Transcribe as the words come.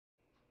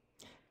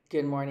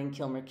Good morning,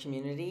 Kilmer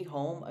community,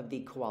 home of the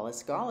Koala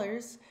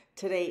Scholars.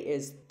 Today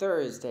is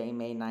Thursday,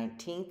 May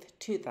 19th,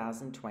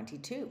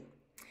 2022.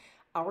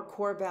 Our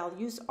core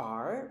values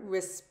are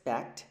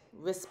respect,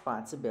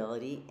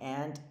 responsibility,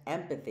 and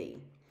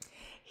empathy.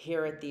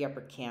 Here at the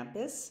upper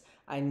campus,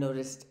 I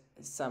noticed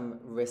some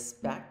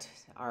respect.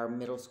 Our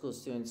middle school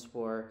students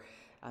were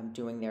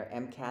doing their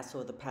MCAS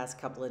over the past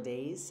couple of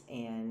days,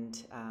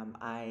 and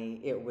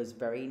it was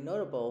very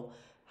notable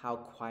how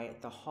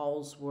quiet the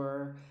halls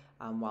were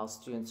while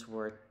students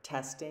were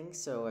testing.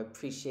 So I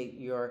appreciate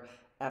your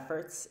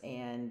efforts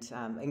and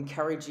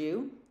encourage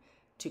you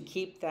to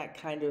keep that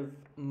kind of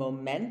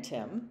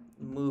momentum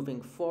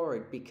moving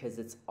forward, because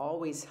it's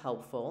always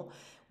helpful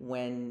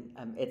when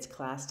it's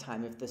class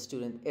time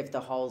if the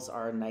halls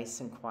are nice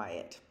and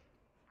quiet.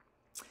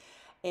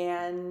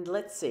 And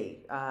let's see,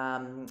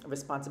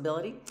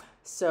 responsibility.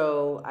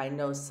 So I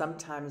know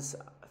sometimes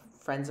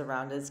friends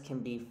around us can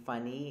be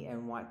funny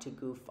and want to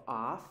goof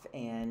off,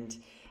 and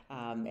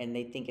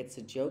they think it's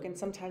a joke, and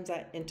sometimes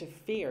that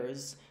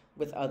interferes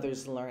with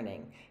others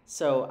learning.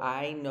 So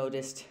I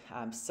noticed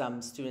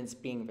some students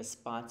being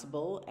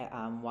responsible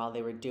while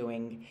they were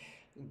doing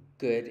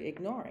good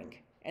ignoring.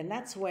 And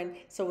that's when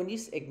you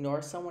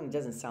ignore someone, it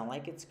doesn't sound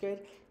like it's good,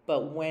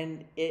 but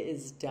when it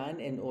is done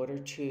in order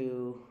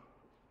to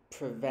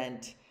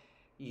prevent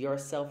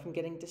yourself from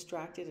getting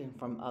distracted and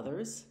from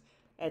others,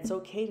 it's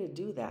okay to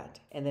do that.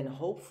 And then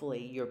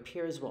hopefully your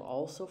peers will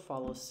also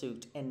follow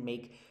suit and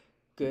make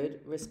good,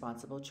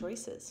 responsible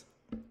choices.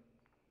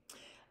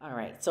 All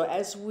right, so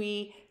as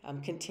we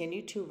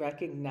continue to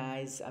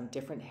recognize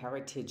different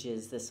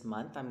heritages this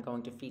month, I'm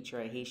going to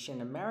feature a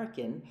Haitian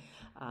American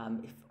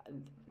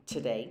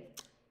today.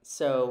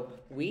 So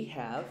we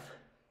have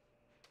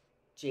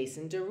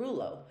Jason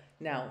Derulo.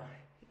 Now,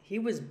 he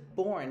was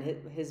born,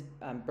 his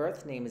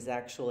birth name is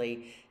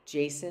actually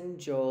Jason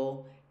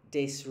Joel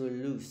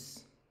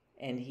Desrulus,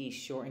 and he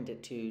shortened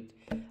it to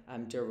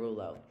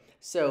Derulo.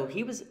 So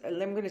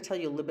I'm going to tell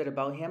you a little bit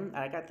about him.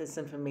 I got this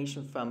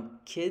information from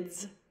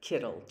Kids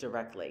Kittle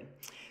directly.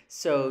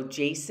 So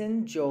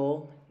Jason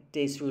Joel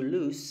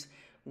Desrulus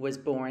was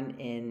born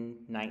in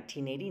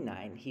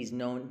 1989. He's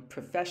known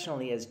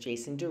professionally as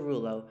Jason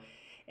Derulo,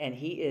 and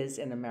he is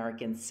an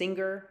American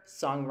singer,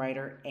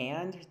 songwriter,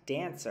 and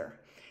dancer.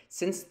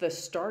 Since the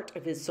start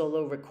of his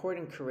solo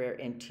recording career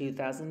in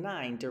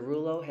 2009,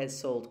 Derulo has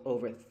sold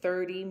over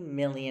 30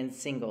 million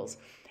singles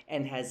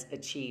and has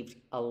achieved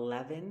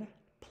 11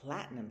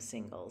 platinum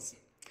singles.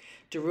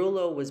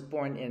 Derulo was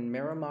born in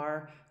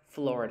Miramar,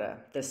 Florida,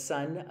 the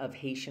son of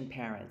Haitian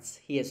parents.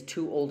 He has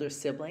 2 older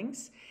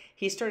siblings.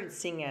 He started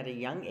singing at a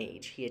young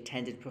age. He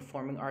attended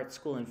performing arts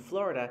school in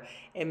Florida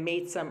and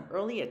made some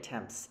early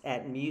attempts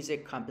at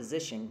music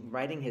composition,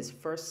 writing his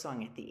first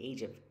song at the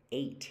age of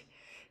 8.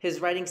 His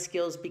writing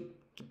skills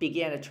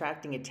began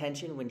attracting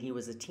attention when he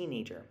was a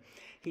teenager.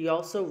 He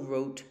also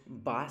wrote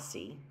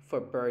Bossy for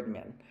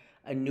Birdman,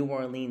 a New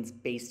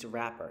Orleans-based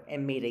rapper,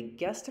 and made a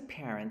guest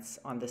appearance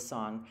on the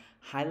song,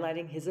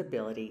 highlighting his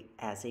ability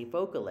as a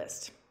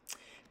vocalist.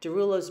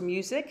 Derulo's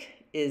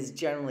music is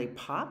generally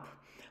pop,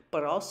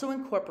 but also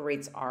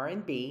incorporates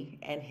R&B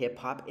and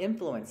hip-hop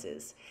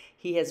influences.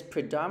 He has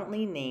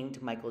predominantly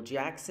named Michael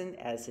Jackson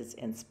as his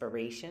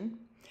inspiration.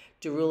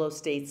 Derulo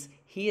states,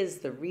 "He is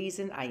the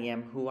reason I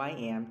am who I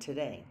am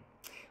today.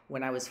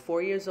 When I was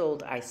 4 years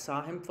old, I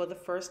saw him for the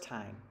first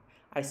time.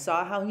 I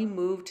saw how he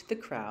moved the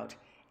crowd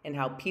and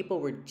how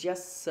people were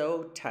just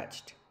so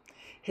touched."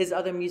 His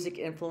other music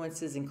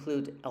influences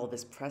include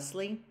Elvis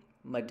Presley,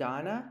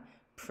 Madonna,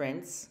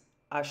 Prince,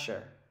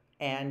 Usher,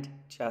 and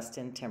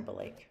Justin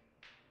Timberlake.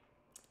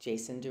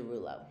 Jason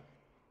Derulo.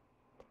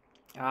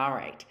 All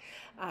right.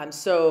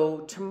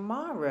 So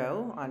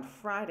tomorrow, on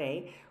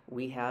Friday,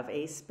 we have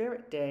a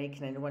Spirit Day.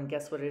 Can anyone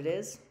guess what it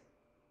is?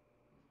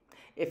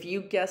 If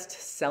you guessed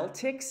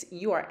Celtics,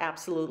 you are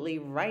absolutely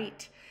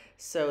right.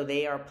 So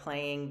they are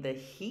playing the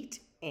Heat,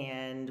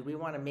 and we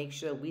want to make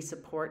sure we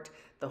support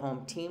the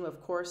home team.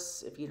 Of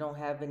course, if you don't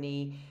have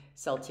any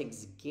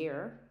Celtics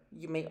gear,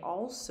 you may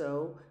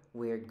also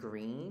wear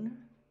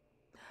green.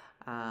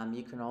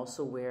 You can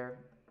also wear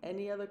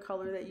any other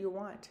color that you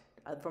want.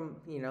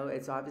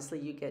 It's obviously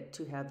you get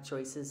to have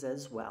choices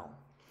as well.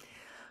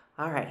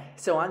 All right,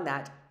 so on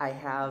that, I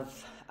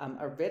have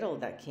a riddle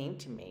that came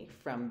to me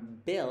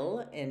from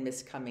Bill in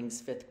Miss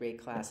Cummings' 5th grade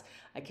class.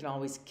 I can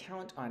always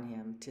count on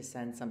him to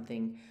send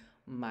something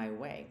my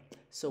way.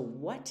 So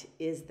what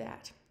is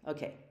that?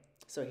 Okay,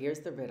 so here's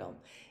the riddle.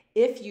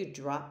 If you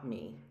drop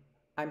me,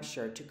 I'm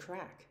sure to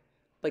crack,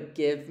 but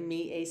give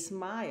me a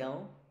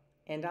smile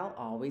and I'll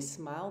always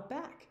smile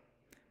back.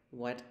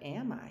 What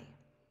am I?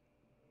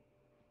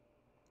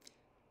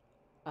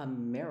 A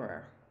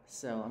mirror.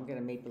 So I'm going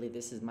to make believe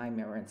this is my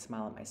mirror and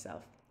smile at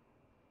myself.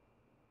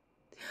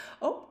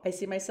 Oh, I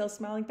see myself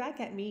smiling back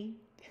at me.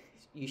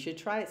 You should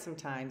try it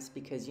sometimes,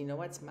 because you know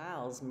what?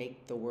 Smiles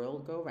make the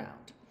world go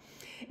round.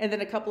 And then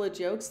a couple of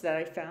jokes that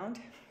I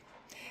found.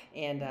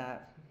 And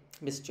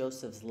Miss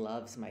Josephs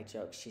loves my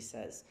jokes, she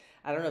says.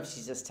 I don't know if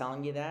she's just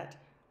telling you that,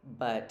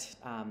 but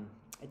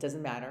It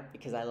doesn't matter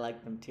because I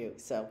like them too.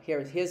 So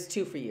here's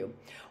two for you.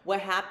 What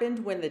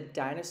happened when the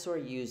dinosaur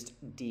used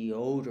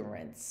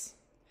deodorants?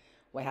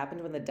 What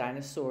happened when the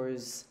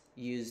dinosaurs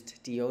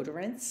used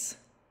deodorants?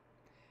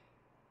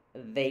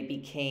 They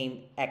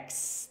became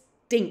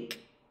extinct.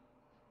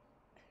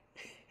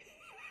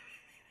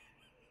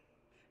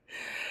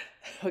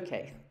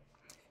 Okay.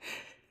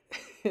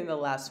 And the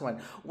last one.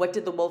 What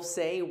did the wolf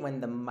say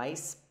when the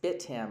mice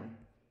bit him?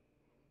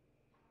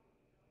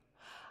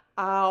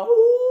 Ouch!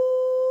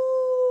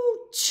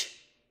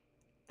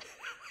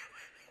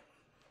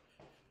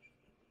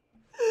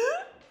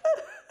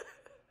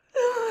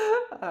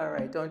 All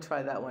right, don't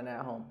try that one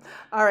at home.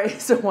 All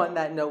right, so on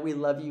that note, we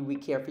love you, we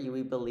care for you,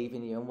 we believe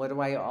in you. And what do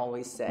I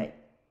always say?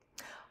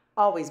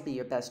 Always be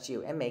your best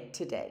you and make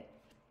today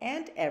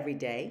and every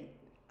day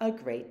a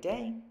great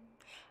day.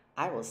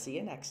 I will see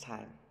you next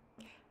time.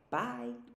 Bye.